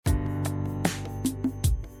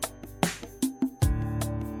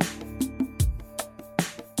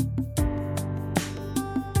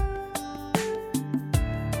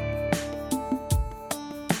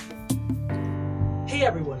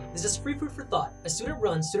This is Free Food for Thought, a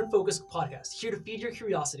student-run, student-focused podcast here to feed your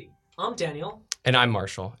curiosity. I'm Daniel. And I'm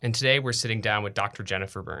Marshall, and today we're sitting down with Dr.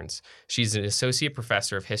 Jennifer Burns. She's an associate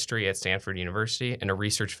professor of history at Stanford University and a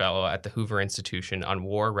research fellow at the Hoover Institution on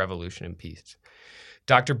War, Revolution, and Peace.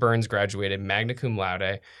 Dr. Burns graduated magna cum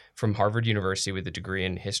laude from Harvard University with a degree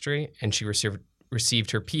in history, and she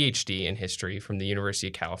received her PhD in history from the University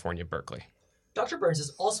of California, Berkeley. Dr. Burns is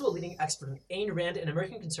also a leading expert on Ayn Rand and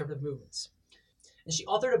American conservative movements. And she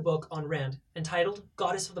authored a book on Rand entitled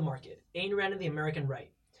Goddess of the Market, Ayn Rand and the American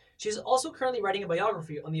Right. She is also currently writing a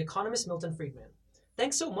biography on the economist Milton Friedman.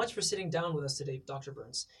 Thanks so much for sitting down with us today, Dr.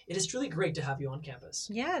 Burns. It is truly great to have you on campus.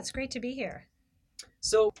 Yeah, it's great to be here.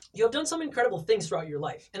 So, you have done some incredible things throughout your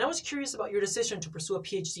life, and I was curious about your decision to pursue a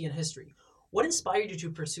PhD in history. What inspired you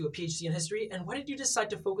to pursue a PhD in history, and why did you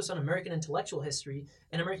decide to focus on American intellectual history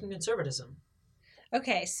and American conservatism?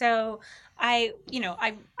 Okay, so I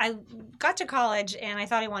got to college and I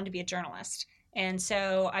thought I wanted to be a journalist. And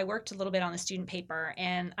so I worked a little bit on the student paper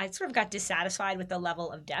and I sort of got dissatisfied with the level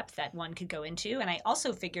of depth that one could go into. And I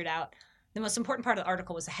also figured out the most important part of the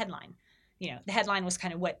article was the headline. You know, the headline was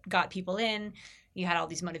kind of what got people in. You had all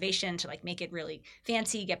these motivation to like make it really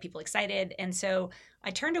fancy, get people excited. And so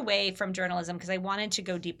I turned away from journalism because I wanted to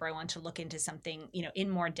go deeper. I wanted to look into something, in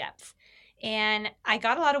more depth. And I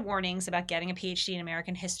got a lot of warnings about getting a PhD in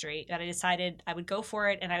American history, that I decided I would go for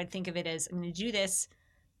it and I would think of it as I'm going to do this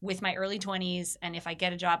with my early 20s. And if I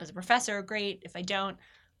get a job as a professor, great. If I don't,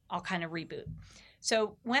 I'll kind of reboot.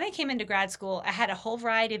 So when I came into grad school, I had a whole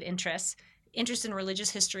variety of interests, interest in religious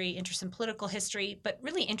history, interest in political history, but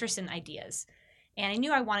really interest in ideas. And I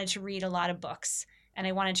knew I wanted to read a lot of books and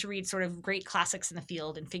I wanted to read sort of great classics in the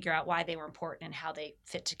field and figure out why they were important and how they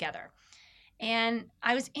fit together. And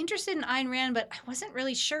I was interested in Ayn Rand, but I wasn't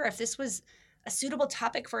really sure if this was a suitable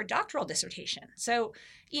topic for a doctoral dissertation. So,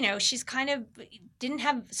 she's kind of didn't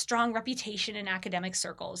have a strong reputation in academic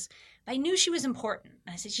circles. But I knew she was important.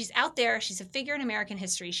 And I said, she's out there. She's a figure in American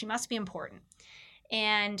history. She must be important.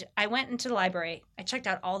 And I went into the library. I checked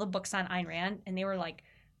out all the books on Ayn Rand, and they were like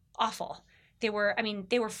awful. They were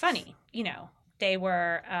funny. They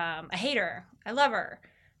were, I hate her. I love her.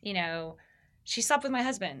 She slept with my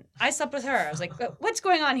husband. I slept with her. I was like, what's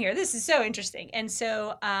going on here? This is so interesting. And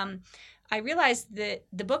so I realized that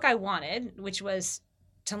the book I wanted, which was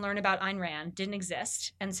to learn about Ayn Rand, didn't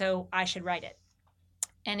exist. And so I should write it.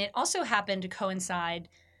 And it also happened to coincide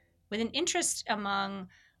with an interest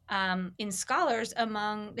in scholars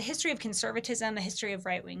among the history of conservatism, the history of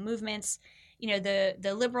right-wing movements.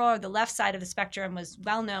 The liberal or the left side of the spectrum was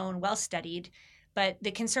well-known, well-studied, but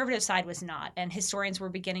the conservative side was not. And historians were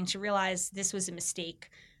beginning to realize this was a mistake.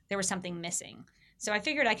 There was something missing. So I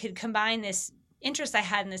figured I could combine this interest I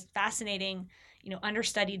had in this fascinating,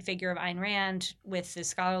 understudied figure of Ayn Rand with the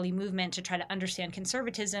scholarly movement to try to understand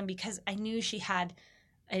conservatism, because I knew she had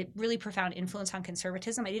a really profound influence on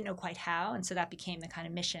conservatism. I didn't know quite how. And so that became the kind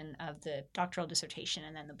of mission of the doctoral dissertation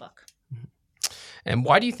and then the book. And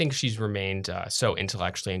why do you think she's remained so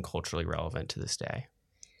intellectually and culturally relevant to this day?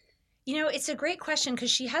 It's a great question because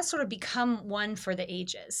she has sort of become one for the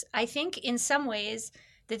ages. I think in some ways,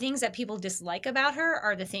 the things that people dislike about her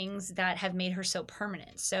are the things that have made her so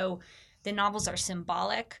permanent. So the novels are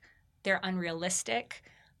symbolic, they're unrealistic,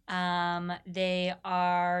 they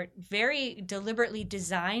are very deliberately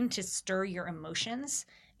designed to stir your emotions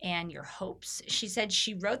and your hopes. She said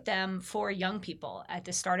she wrote them for young people at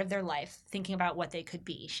the start of their life, thinking about what they could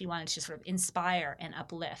be. She wanted to sort of inspire and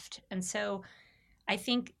uplift. And so I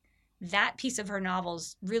think that piece of her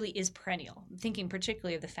novels really is perennial, thinking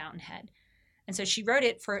particularly of The Fountainhead. And so she wrote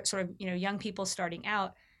it for sort of, young people starting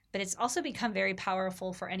out, but it's also become very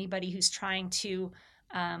powerful for anybody who's trying to,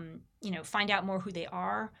 find out more who they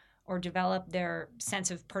are or develop their sense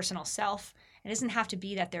of personal self. It doesn't have to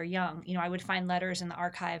be that they're young. I would find letters in the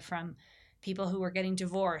archive from people who were getting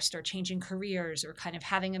divorced or changing careers or kind of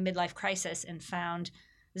having a midlife crisis and found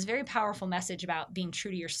this very powerful message about being true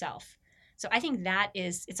to yourself. So I think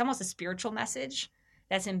it's almost a spiritual message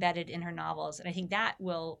that's embedded in her novels. And I think that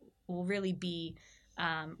will really be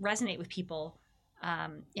resonate with people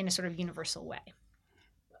in a sort of universal way.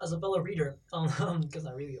 As a fellow reader, because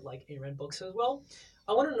I really like Ayn Rand books as well,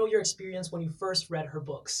 I want to know your experience when you first read her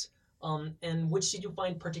books. And which did you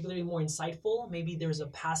find particularly more insightful? Maybe there's a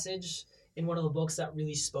passage in one of the books that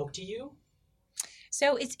really spoke to you?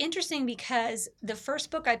 So it's interesting because the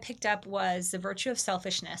first book I picked up was The Virtue of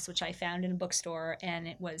Selfishness, which I found in a bookstore, and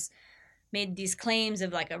it was made these claims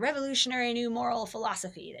of like a revolutionary new moral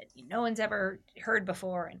philosophy that no one's ever heard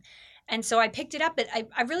before. And so I picked it up, but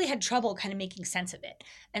I really had trouble kind of making sense of it.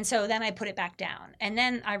 And so then I put it back down. And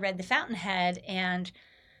then I read The Fountainhead, and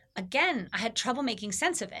again, I had trouble making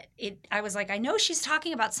sense of it. I was like, I know she's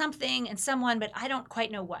talking about something and someone, but I don't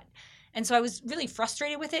quite know what. And so I was really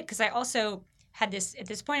frustrated with it because I also had this, at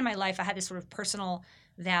this point in my life, I had this sort of personal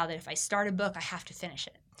vow that if I start a book, I have to finish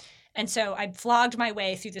it. And so I flogged my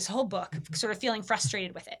way through this whole book, sort of feeling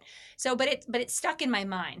frustrated with it. So, but it stuck in my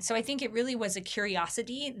mind. So I think it really was a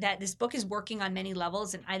curiosity that this book is working on many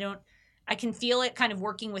levels, and I can feel it kind of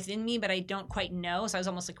working within me, but I don't quite know. So I was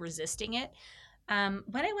almost like resisting it.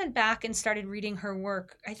 When I went back and started reading her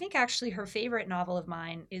work, I think actually her favorite novel of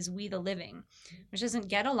mine is We the Living, which doesn't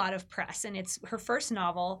get a lot of press, and it's her first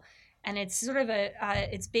novel, and it's sort of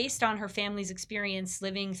it's based on her family's experience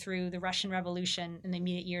living through the Russian Revolution in the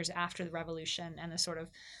immediate years after the revolution, and the sort of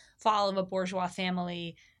fall of a bourgeois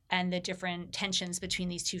family and the different tensions between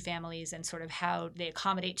these two families, and sort of how they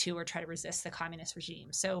accommodate to or try to resist the communist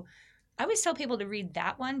regime. So I always tell people to read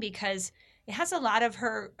that one because it has a lot of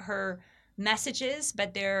her messages,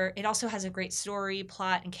 but it also has a great story,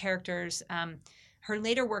 plot, and characters. Her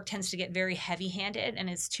later work tends to get very heavy-handed, and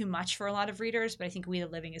it's too much for a lot of readers, but I think We the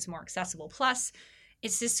Living is more accessible. Plus,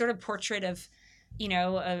 it's this sort of portrait of,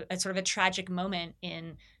 a sort of a tragic moment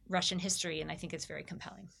in Russian history, and I think it's very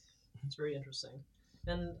compelling. It's very interesting.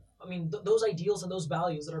 And I mean, those ideals and those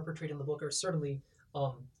values that are portrayed in the book are certainly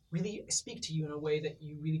really speak to you in a way that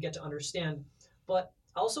you really get to understand. But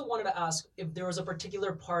I also wanted to ask if there was a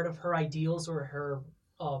particular part of her ideals or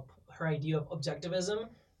her idea of objectivism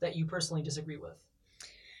that you personally disagree with.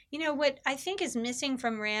 What I think is missing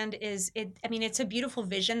from Rand is it's a beautiful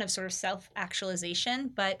vision of sort of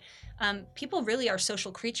self-actualization, but people really are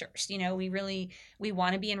social creatures. We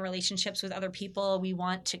want to be in relationships with other people. We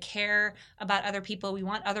want to care about other people. We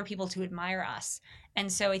want other people to admire us.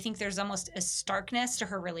 And so I think there's almost a starkness to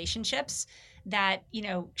her relationships that,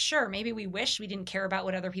 sure, maybe we wish we didn't care about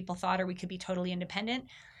what other people thought or we could be totally independent,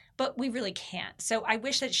 but we really can't. So I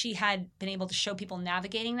wish that she had been able to show people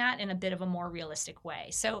navigating that in a bit of a more realistic way.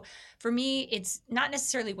 So for me, it's not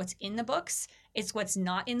necessarily what's in the books, it's what's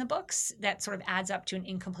not in the books that sort of adds up to an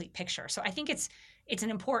incomplete picture. So I think it's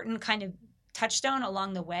an important kind of touchstone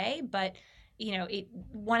along the way, but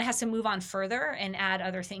one has to move on further and add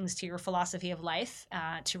other things to your philosophy of life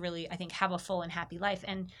to really, I think, have a full and happy life.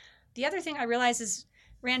 And the other thing I realize is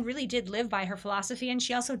Rand really did live by her philosophy, and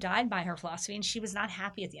she also died by her philosophy, and she was not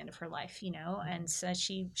happy at the end of her life, and so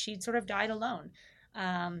she sort of died alone.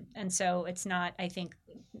 And so it's not, I think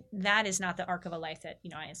that is not the arc of a life that,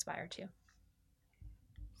 I aspire to.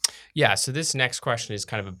 Yeah, so this next question is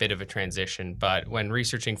kind of a bit of a transition, but when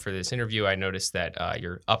researching for this interview, I noticed that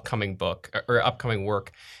your upcoming book or upcoming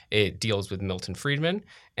work, it deals with Milton Friedman.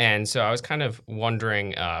 And so I was kind of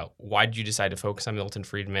wondering, why did you decide to focus on Milton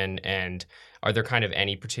Friedman? And are there kind of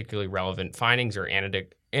any particularly relevant findings or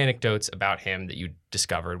anecdotes about him that you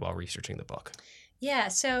discovered while researching the book? Yeah,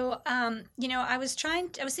 so, I was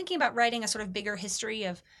thinking about writing a sort of bigger history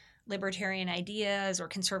of libertarian ideas or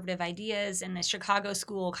conservative ideas, and the Chicago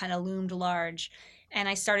school kind of loomed large. And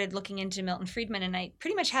I started looking into Milton Friedman, and I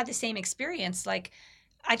pretty much had the same experience. Like,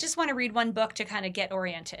 I just want to read one book to kind of get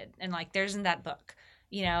oriented, and like, there's in that book,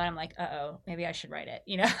 and I'm like, maybe I should write it,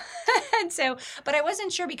 And so, but I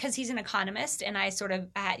wasn't sure because he's an economist, and I sort of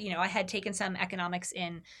had, I had taken some economics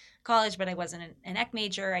in college, but I wasn't an ec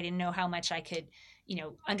major. I didn't know how much I could,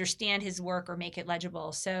 understand his work or make it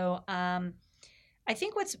legible. So, I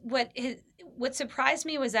think what surprised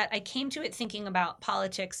me was that I came to it thinking about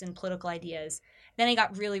politics and political ideas. Then I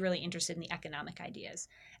got really, really interested in the economic ideas.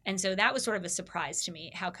 And so that was sort of a surprise to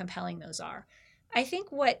me, how compelling those are. I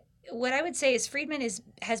think what I would say is Friedman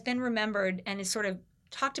has been remembered and is sort of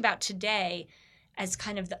talked about today as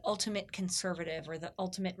kind of the ultimate conservative or the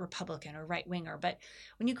ultimate Republican or right-winger. But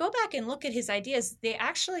when you go back and look at his ideas, they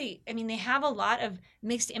actually, they have a lot of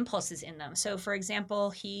mixed impulses in them. So, for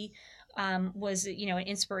example, he was, an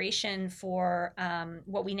inspiration for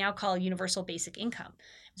what we now call universal basic income.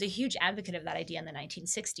 He was a huge advocate of that idea in the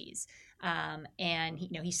 1960s. And,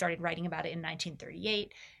 he started writing about it in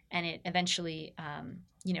 1938, and it eventually,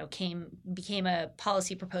 became a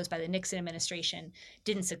policy proposed by the Nixon administration,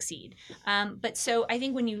 didn't succeed. But so I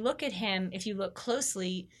think when you look at him, if you look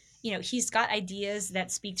closely, he's got ideas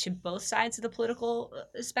that speak to both sides of the political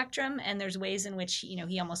spectrum, and there's ways in which,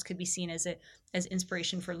 he almost could be seen as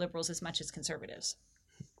inspiration for liberals as much as conservatives.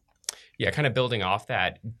 Yeah, kind of building off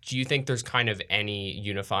that, do you think there's kind of any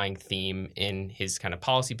unifying theme in his kind of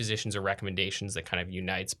policy positions or recommendations that kind of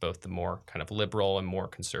unites both the more kind of liberal and more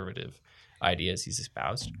conservative ideas he's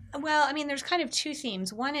espoused? Well, there's kind of two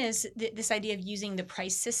themes. One is this idea of using the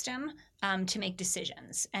price system to make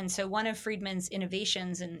decisions. And so one of Friedman's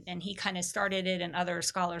innovations, and he kind of started it and other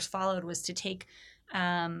scholars followed, was to take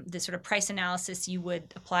the sort of price analysis you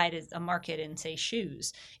would apply to a market in, say,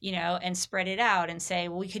 shoes, and spread it out and say,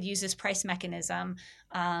 well, we could use this price mechanism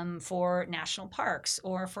for national parks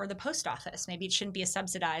or for the post office. Maybe it shouldn't be a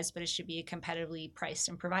subsidized, but it should be a competitively priced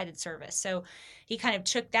and provided service. So he kind of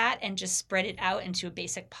took that and just spread it out into a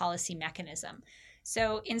basic policy mechanism.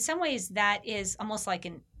 So in some ways, that is almost like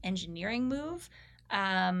an engineering move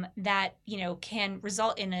that can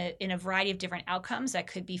result in a variety of different outcomes that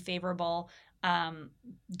could be favorable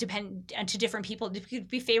depend to different people. It could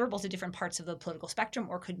be favorable to different parts of the political spectrum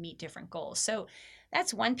or could meet different goals. So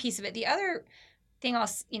that's one piece of it. The other thing I'll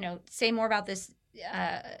say more about this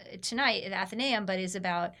tonight at Athenaeum, but is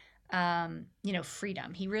about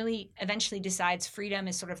freedom. He really eventually decides freedom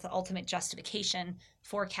is sort of the ultimate justification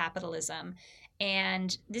for capitalism.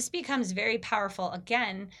 And this becomes very powerful,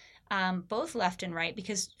 again, both left and right,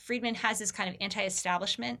 because Friedman has this kind of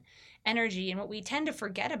anti-establishment energy. And what we tend to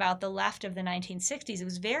forget about the left of the 1960s, it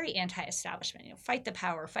was very anti-establishment, fight the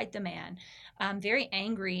power, fight the man, very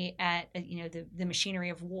angry at, the machinery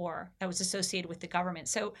of war that was associated with the government.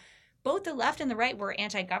 So both the left and the right were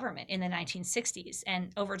anti-government in the 1960s.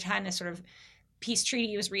 And over time, this sort of peace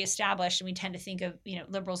treaty was reestablished, and we tend to think of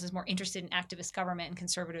liberals as more interested in activist government and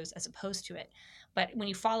conservatives as opposed to it. But when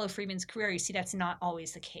you follow Friedman's career, you see that's not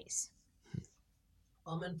always the case.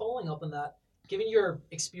 And following up on that, given your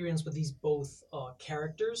experience with these both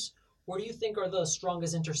characters, where do you think are the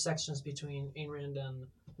strongest intersections between Ayn Rand and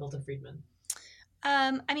Milton Friedman?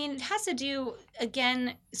 It has to do,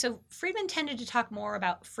 again, so Friedman tended to talk more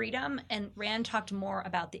about freedom, and Rand talked more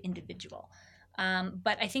about the individual.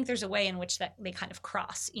 But I think there's a way in which that they kind of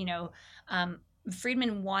cross.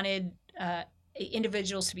 Friedman wanted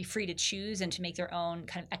individuals to be free to choose and to make their own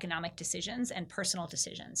kind of economic decisions and personal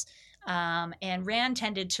decisions. And Rand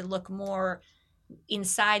tended to look more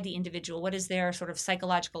inside the individual. What is their sort of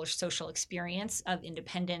psychological or social experience of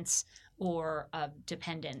independence or of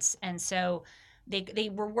dependence? And so they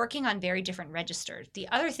were working on very different registers. The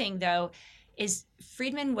other thing, though, is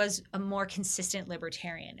Friedman was a more consistent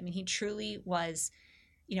libertarian. I mean, he truly was,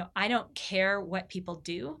 I don't care what people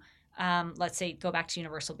do. Let's say, go back to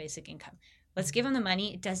universal basic income. Let's give them the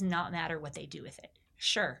money. It does not matter what they do with it.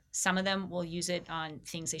 Sure, some of them will use it on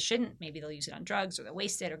things they shouldn't. Maybe they'll use it on drugs or they'll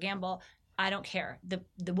waste it or gamble. I don't care.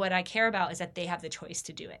 What I care about is that they have the choice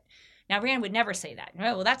to do it. Now, Rand would never say that.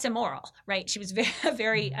 Well, that's immoral, right? She was a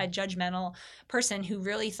very judgmental person who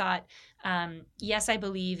really thought, yes, I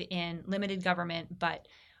believe in limited government, but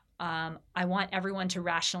I want everyone to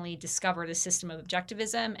rationally discover the system of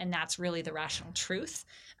objectivism, and that's really the rational truth.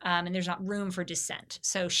 And there's not room for dissent.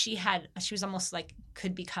 So she was almost like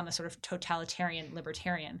could become a sort of totalitarian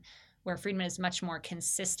libertarian, where Friedman is much more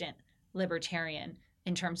consistent libertarian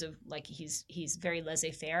in terms of like he's very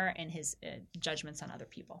laissez-faire in his judgments on other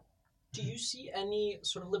people. Do you see any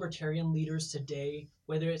sort of libertarian leaders today,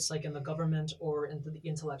 whether it's like in the government or in the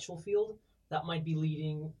intellectual field, that might be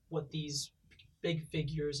leading what these big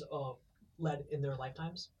figures led in their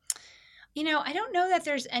lifetimes? I don't know that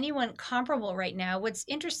there's anyone comparable right now. What's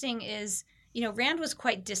interesting is, Rand was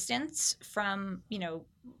quite distant from,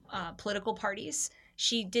 political parties.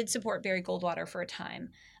 She did support Barry Goldwater for a time,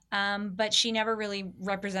 but she never really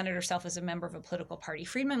represented herself as a member of a political party.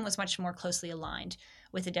 Friedman was much more closely aligned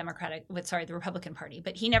with the Republican Party,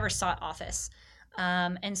 but he never sought office.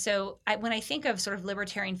 And so when I think of sort of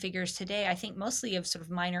libertarian figures today, I think mostly of sort of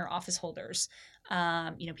minor office holders,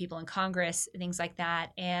 people in Congress, things like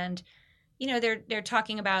that. And, they're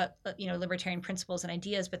talking about, libertarian principles and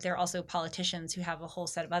ideas, but they're also politicians who have a whole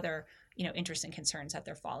set of other, interests and concerns that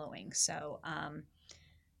they're following. So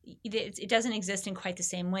it doesn't exist in quite the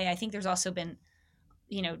same way. I think there's also been,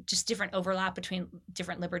 just different overlap between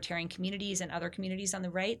different libertarian communities and other communities on the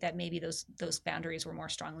right, that maybe those boundaries were more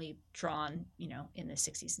strongly drawn, in the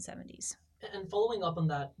 60s and 70s. And following up on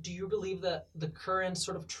that, do you believe that the current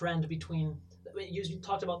sort of trend between, you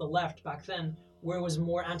talked about the left back then, where it was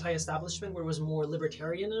more anti-establishment, where it was more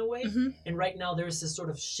libertarian in a way, Mm-hmm. and right now there's this sort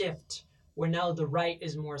of shift where now the right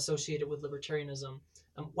is more associated with libertarianism.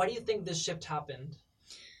 Why do you think this shift happened?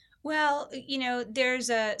 Well, in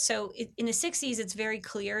the 60s, it's very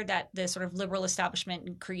clear that the sort of liberal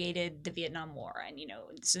establishment created the Vietnam War. And,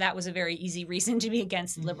 so that was a very easy reason to be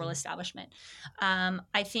against the liberal establishment.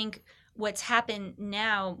 I think what's happened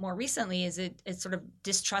now more recently is a sort of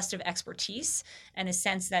distrust of expertise and a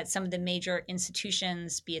sense that some of the major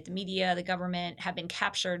institutions, be it the media, the government, have been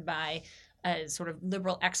captured by sort of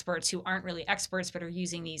liberal experts who aren't really experts, but are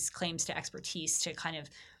using these claims to expertise to kind of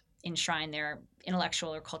enshrine their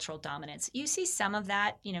intellectual or cultural dominance. You see some of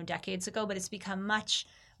that, decades ago, but it's become much,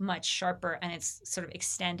 much sharper, and it's sort of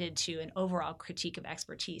extended to an overall critique of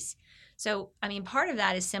expertise. So, I mean, part of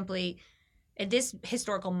that is simply at this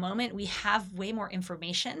historical moment, we have way more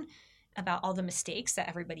information about all the mistakes that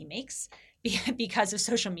everybody makes because of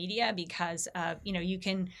social media, because you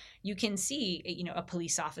can see a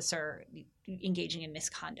police officer engaging in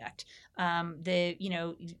misconduct,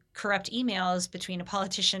 the corrupt emails between a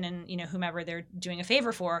politician and whomever they're doing a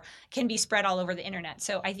favor for can be spread all over the internet.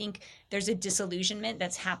 So I think there's a disillusionment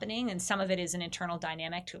that's happening, and some of it is an internal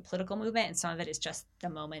dynamic to a political movement, and some of it is just the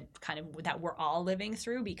moment kind of that we're all living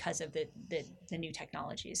through because of the new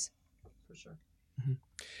technologies. For sure.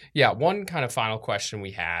 Yeah, one kind of final question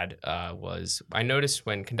we had was, I noticed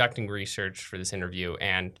when conducting research for this interview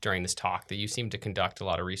and during this talk that you seem to conduct a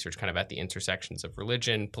lot of research kind of at the intersections of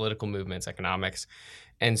religion, political movements, economics.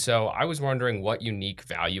 And so I was wondering what unique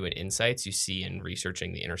value and insights you see in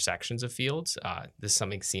researching the intersections of fields. This is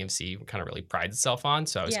something CMC kind of really prides itself on.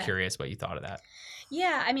 So I was curious what you thought of that.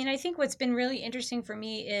 Yeah, I mean, I think what's been really interesting for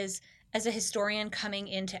me is, as a historian coming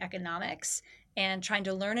into economics and trying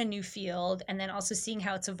to learn a new field, and then also seeing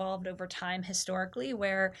how it's evolved over time historically,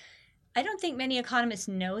 where I don't think many economists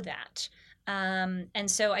know that. And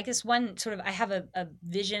so I guess I have a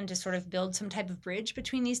vision to sort of build some type of bridge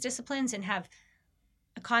between these disciplines and have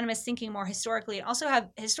economists thinking more historically, and also have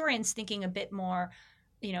historians thinking a bit more,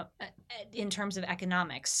 in terms of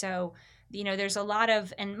economics. So, there's a lot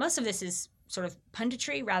of, and most of this is sort of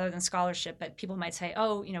punditry rather than scholarship, but people might say,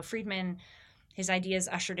 oh, Friedman, his ideas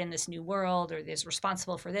ushered in this new world, or is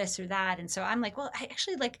responsible for this or that. And so I'm like, well, I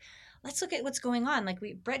actually let's look at what's going on. Like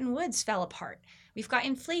Bretton Woods fell apart. We've got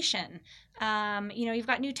inflation. You've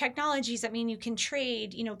got new technologies that mean you can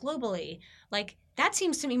trade, globally. Like that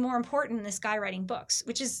seems to me more important than this guy writing books,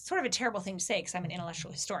 which is sort of a terrible thing to say because I'm an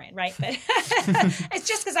intellectual historian, right? But it's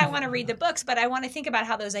just because I want to read the books, but I want to think about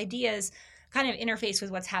how those ideas kind of interface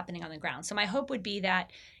with what's happening on the ground. So my hope would be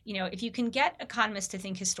that, if you can get economists to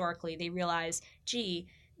think historically, they realize, gee,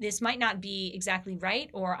 this might not be exactly right,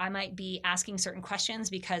 or I might be asking certain questions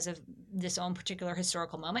because of this own particular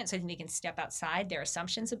historical moment. So I think they can step outside their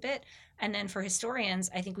assumptions a bit. And then for historians,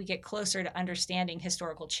 I think we get closer to understanding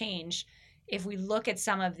historical change if we look at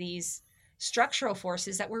some of these structural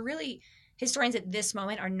forces that we're really, historians at this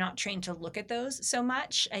moment are not trained to look at those so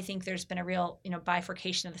much. I think there's been a real,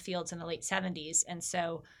 bifurcation of the fields in the late 70s. And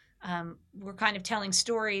so we're kind of telling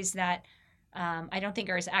stories that I don't think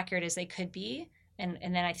are as accurate as they could be. And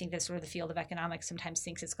then I think that sort of the field of economics sometimes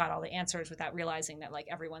thinks it's got all the answers without realizing that like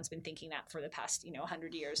everyone's been thinking that for the past,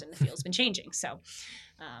 100 years, and the field's been changing. So,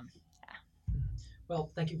 Well,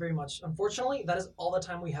 thank you very much. Unfortunately, that is all the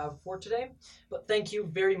time we have for today. But thank you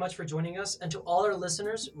very much for joining us. And to all our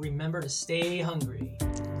listeners, remember to stay hungry.